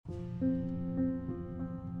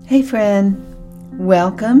Hey friend,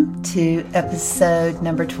 welcome to episode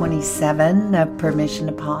number 27 of Permission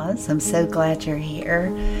to Pause. I'm so glad you're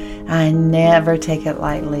here. I never take it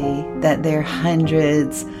lightly that there are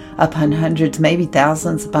hundreds upon hundreds, maybe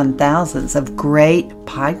thousands upon thousands of great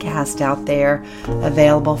podcasts out there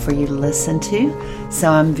available for you to listen to.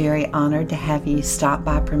 So I'm very honored to have you stop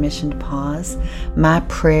by Permission to Pause. My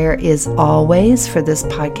prayer is always for this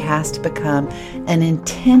podcast to become an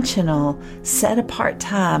intentional, set-apart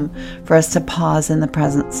time for us to pause in the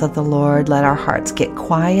presence of the Lord. Let our hearts get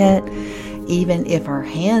quiet, even if our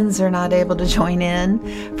hands are not able to join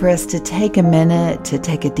in, for us to take a minute to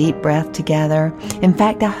take a deep breath together. In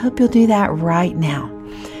fact, I hope you'll do that right now.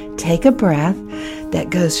 Take a breath that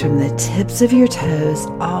goes from the tips of your toes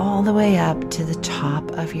all the way up to the top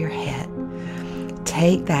of your head.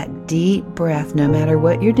 Take that deep breath no matter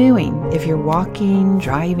what you're doing. If you're walking,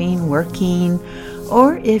 driving, working,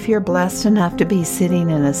 or if you're blessed enough to be sitting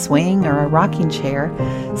in a swing or a rocking chair,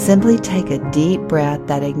 simply take a deep breath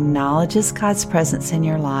that acknowledges God's presence in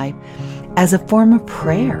your life as a form of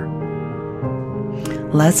prayer.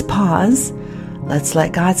 Let's pause. Let's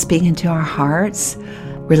let God speak into our hearts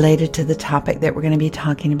related to the topic that we're going to be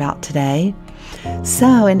talking about today.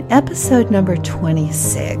 So in episode number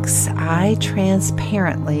 26, I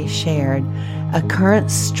transparently shared a current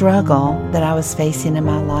struggle that I was facing in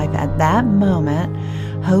my life at that moment,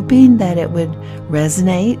 hoping that it would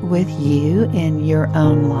resonate with you in your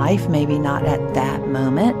own life, maybe not at that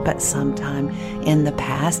moment, but sometime in the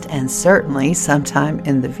past and certainly sometime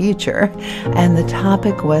in the future. And the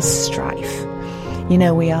topic was strife. You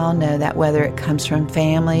know, we all know that whether it comes from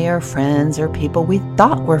family or friends or people we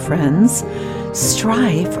thought were friends,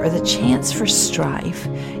 strife or the chance for strife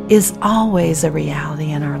is always a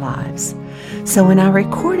reality in our lives. So when I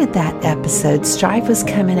recorded that episode, strife was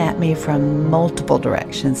coming at me from multiple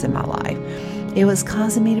directions in my life. It was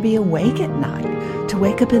causing me to be awake at night, to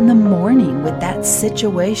wake up in the morning with that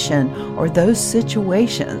situation or those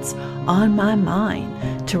situations on my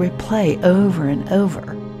mind to replay over and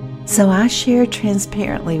over. So I shared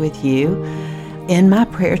transparently with you in my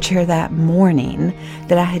prayer chair that morning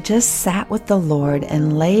that I had just sat with the Lord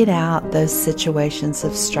and laid out those situations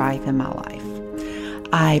of strife in my life.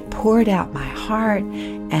 I poured out my heart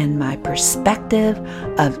and my perspective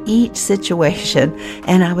of each situation,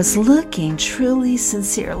 and I was looking, truly,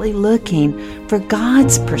 sincerely looking for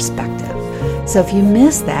God's perspective. So if you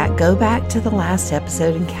missed that, go back to the last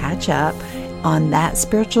episode and catch up on that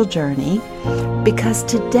spiritual journey, because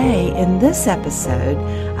today in this episode,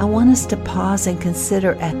 I want us to pause and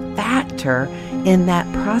consider a factor in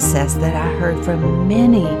that process that I heard from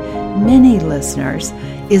many listeners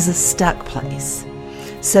is a stuck place.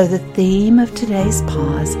 So the theme of today's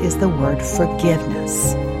pause is the word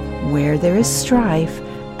forgiveness. Where there is strife,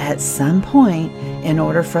 at some point, in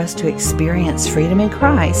order for us to experience freedom in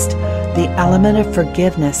Christ, the element of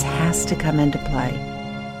forgiveness has to come into play.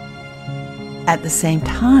 At the same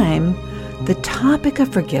time, the topic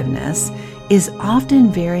of forgiveness is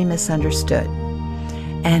often very misunderstood.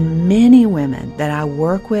 And many women that I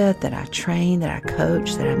work with, that I train, that I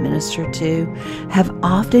coach, that I minister to, have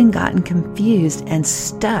often gotten confused and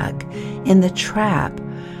stuck in the trap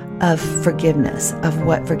of forgiveness, of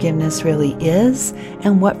what forgiveness really is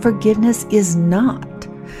and what forgiveness is not.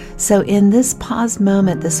 So in this pause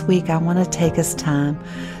moment this week, I want to take us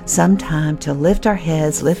some time to lift our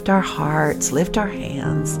heads, lift our hearts, lift our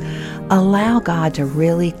hands, allow God to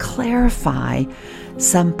really clarify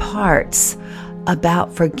some parts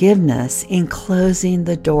about forgiveness in closing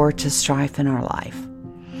the door to strife in our life.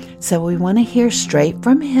 So we want to hear straight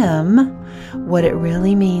from Him what it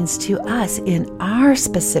really means to us in our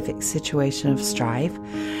specific situation of strife,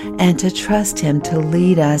 and to trust Him to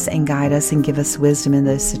lead us and guide us and give us wisdom in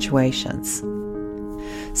those situations.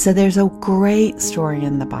 So there's a great story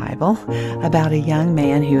in the Bible about a young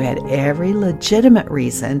man who had every legitimate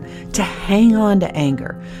reason to hang on to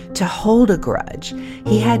anger, to hold a grudge.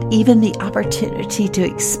 He had even the opportunity to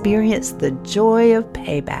experience the joy of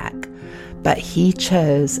payback, but he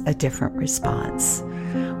chose a different response.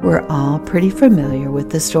 We're all pretty familiar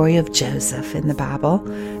with the story of Joseph in the Bible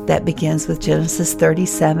that begins with Genesis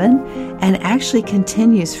 37 and actually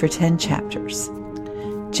continues for 10 chapters.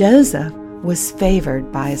 Joseph was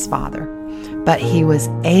favored by his father, but he was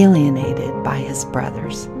alienated by his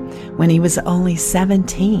brothers. When he was only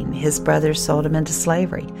 17, his brothers sold him into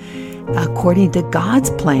slavery. According to God's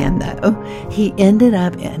plan, though, he ended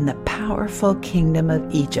up in the powerful kingdom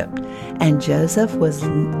of Egypt, and Joseph was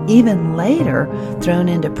even later thrown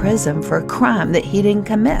into prison for a crime that he didn't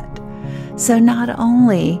commit. So not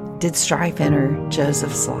only did strife enter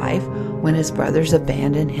Joseph's life, when his brothers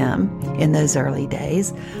abandoned him in those early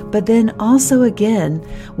days, but then also again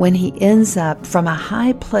when he ends up from a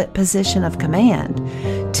high position of command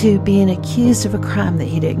to being accused of a crime that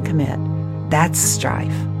he didn't commit. That's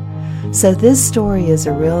strife. So this story is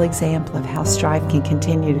a real example of how strife can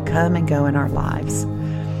continue to come and go in our lives.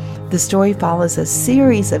 The story follows a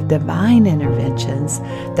series of divine interventions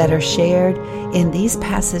that are shared in these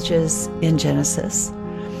passages in Genesis.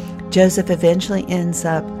 Joseph eventually ends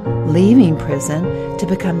up leaving prison to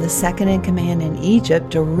become the second in command in Egypt,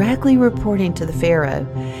 directly reporting to the Pharaoh,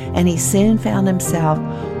 and he soon found himself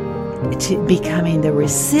becoming the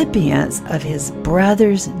recipients of his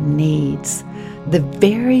brothers' needs, the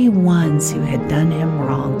very ones who had done him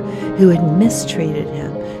wrong, who had mistreated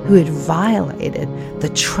him, who had violated the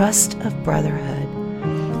trust of brotherhood,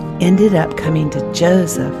 ended up coming to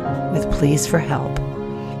Joseph with pleas for help.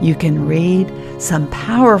 You can read some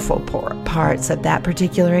powerful parts of that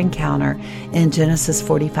particular encounter in Genesis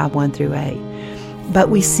 45, 1 through 8. But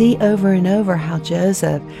we see over and over how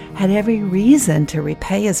Joseph had every reason to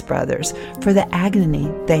repay his brothers for the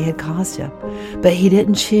agony they had caused him. But he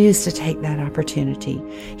didn't choose to take that opportunity.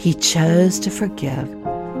 He chose to forgive.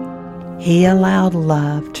 He allowed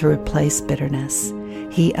love to replace bitterness.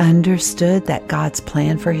 He understood that God's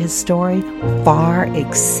plan for his story far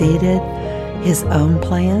exceeded his own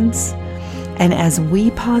plans. And as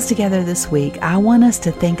we pause together this week, I want us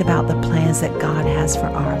to think about the plans that God has for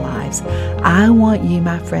our lives. I want you,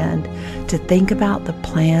 my friend, to think about the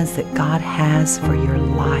plans that God has for your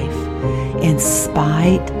life. In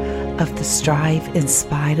spite of the strife, in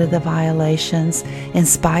spite of the violations, in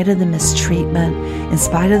spite of the mistreatment, in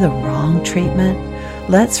spite of the wrong treatment,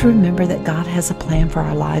 let's remember that God has a plan for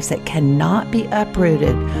our lives that cannot be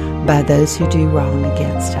uprooted by those who do wrong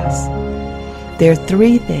against us. There are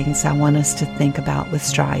three things I want us to think about with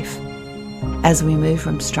strife. As we move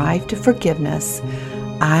from strife to forgiveness,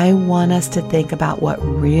 I want us to think about what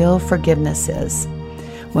real forgiveness is.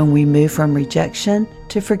 When we move from rejection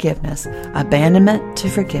to forgiveness, abandonment to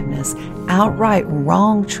forgiveness, outright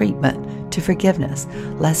wrong treatment to forgiveness,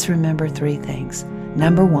 let's remember three things.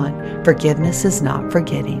 Number one, forgiveness is not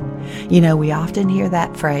forgetting. We often hear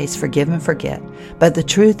that phrase, forgive and forget. But the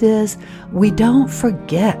truth is, we don't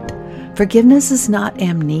forget. Forgiveness is not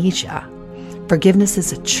amnesia. Forgiveness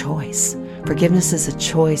is a choice. Forgiveness is a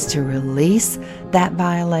choice to release that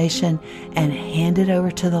violation and hand it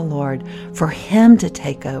over to the Lord for Him to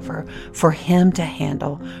take over, for Him to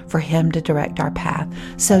handle, for Him to direct our path.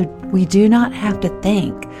 So we do not have to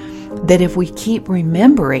think that if we keep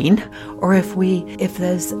remembering, or if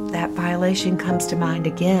that violation comes to mind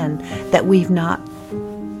again, that we've not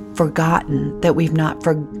forgotten, that we've not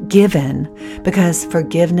forgiven, because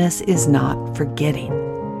forgiveness is not forgetting.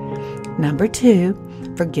 Number two,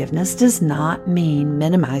 forgiveness does not mean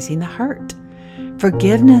minimizing the hurt.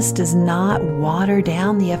 Forgiveness does not water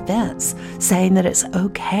down the offense, saying that it's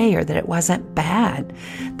okay or that it wasn't bad,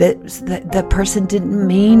 that the person didn't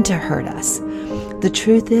mean to hurt us. The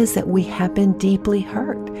truth is that we have been deeply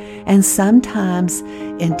hurt, and sometimes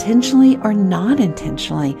intentionally or not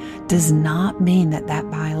intentionally does not mean that that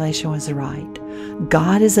violation was right.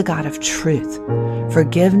 God is a God of truth.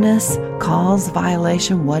 Forgiveness calls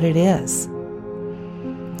violation what it is.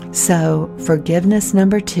 So forgiveness,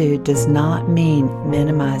 number two, does not mean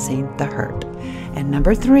minimizing the hurt. And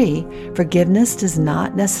number three, forgiveness does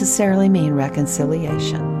not necessarily mean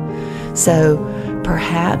reconciliation. So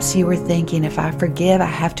perhaps you were thinking, if I forgive, I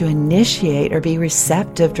have to initiate or be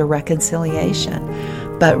receptive to reconciliation.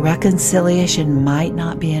 But reconciliation might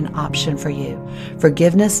not be an option for you.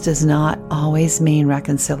 Forgiveness does not always mean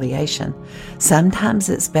reconciliation. Sometimes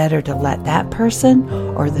it's better to let that person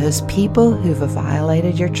or those people who've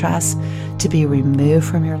violated your trust to be removed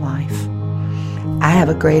from your life. I have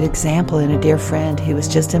a great example in a dear friend who was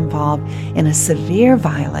just involved in a severe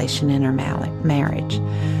violation in her marriage.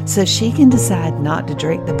 So she can decide not to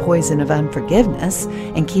drink the poison of unforgiveness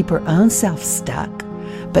and keep her own self stuck.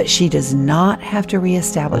 But she does not have to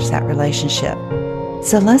reestablish that relationship.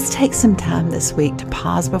 So let's take some time this week to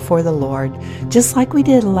pause before the Lord, just like we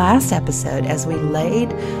did last episode as we laid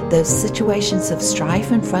those situations of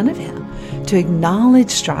strife in front of Him, to acknowledge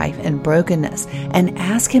strife and brokenness and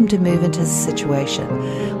ask Him to move into the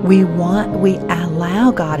situation. We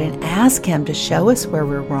allow God and ask Him to show us where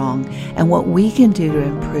we're wrong and what we can do to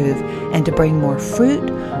improve and to bring more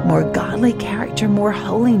fruit, more godly character, more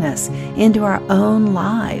holiness into our own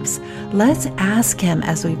lives. Let's ask Him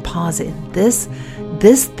as we pause in this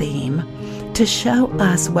theme to show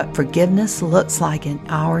us what forgiveness looks like in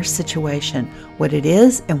our situation, what it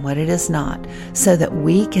is and what it is not, so that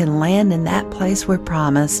we can land in that place we're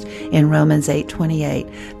promised in Romans 8:28,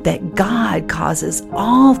 that God causes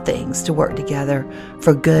all things to work together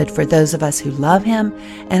for good for those of us who love Him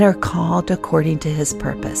and are called according to His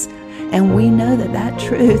purpose. And we know that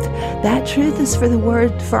truth is for the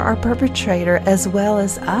word for our perpetrator as well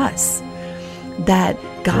as us. That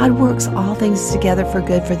God works all things together for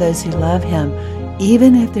good for those who love Him,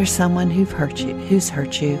 even if there's someone who's hurt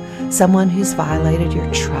you, someone who's violated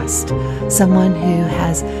your trust, someone who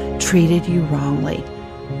has treated you wrongly.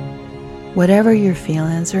 Whatever your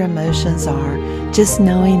feelings or emotions are, just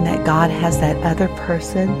knowing that God has that other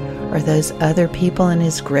person or those other people in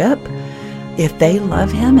His grip, if they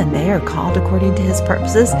love Him and they are called according to His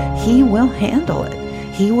purposes, He will handle it.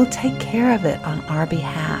 He will take care of it on our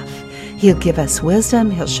behalf. He'll give us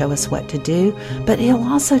wisdom. He'll show us what to do, but He'll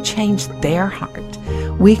also change their heart.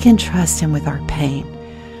 We can trust Him with our pain,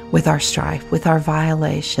 with our strife, with our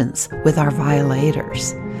violations, with our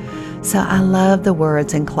violators. So I love the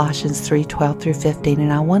words in Colossians 3:12 through 15,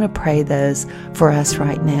 and I want to pray those for us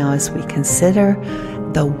right now as we consider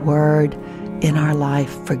the word in our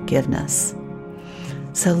life, forgiveness.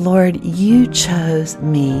 So Lord, You chose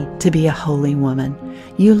me to be a holy woman.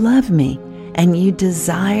 You love me. And You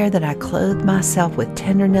desire that I clothe myself with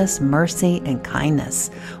tenderness, mercy, and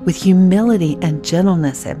kindness, with humility and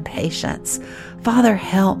gentleness and patience. Father,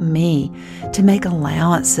 help me to make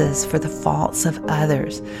allowances for the faults of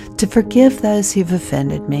others, to forgive those who've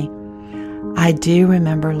offended me. I do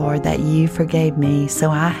remember, Lord, that You forgave me,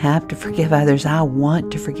 so I have to forgive others. I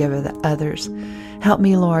want to forgive others. Help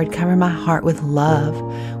me, Lord, cover my heart with love,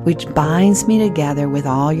 which binds me together with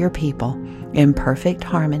all Your people in perfect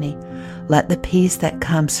harmony. Let the peace that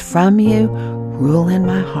comes from You rule in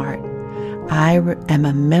my heart. I am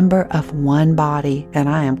a member of one body, and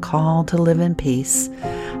I am called to live in peace.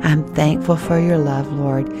 I'm thankful for Your love,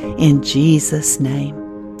 Lord. In Jesus' name,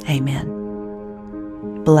 amen.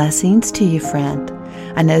 Blessings to you, friend.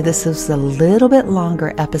 I know this was a little bit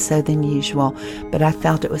longer episode than usual, but I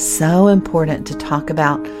felt it was so important to talk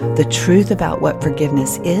about the truth about what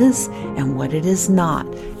forgiveness is and what it is not,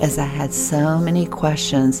 as I had so many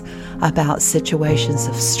questions about situations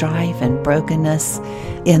of strife and brokenness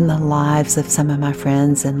in the lives of some of my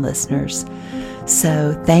friends and listeners.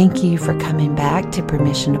 So thank you for coming back to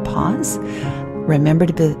Permission to Pause. Remember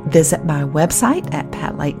to visit my website at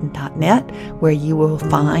patlayton.net, where you will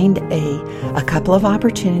find a couple of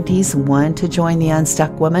opportunities. One, to join the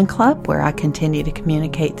Unstuck Woman Club, where I continue to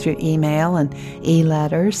communicate through email and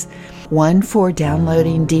e-letters. One for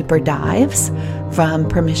downloading deeper dives from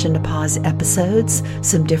Permission to Pause episodes,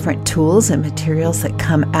 some different tools and materials that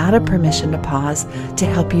come out of Permission to Pause to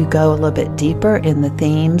help you go a little bit deeper in the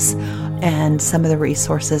themes and some of the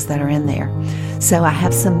resources that are in there. So I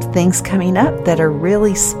have some things coming up that are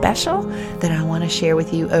really special that I want to share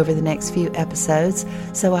with you over the next few episodes.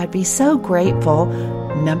 So I'd be so grateful,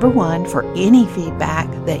 number one, for any feedback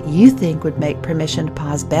that you think would make Permission to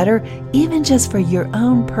Pause better, even just for your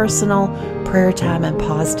own personal prayer time and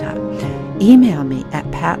pause time. Email me at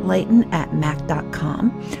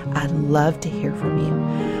patlayton@mac.com. I'd love to hear from you.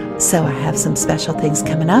 So I have some special things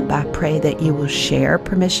coming up. I pray that you will share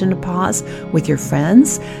Permission to Pause with your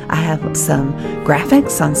friends. I have some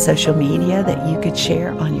graphics on social media that you could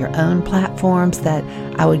share on your own platforms that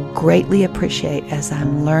I would greatly appreciate as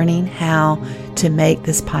I'm learning how to make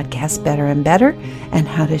this podcast better and better, and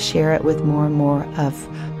how to share it with more and more of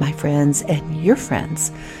my friends and your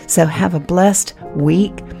friends. So have a blessed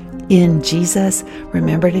week in Jesus.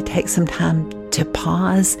 Remember to take some time to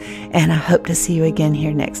pause, and I hope to see you again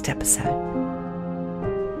here next episode.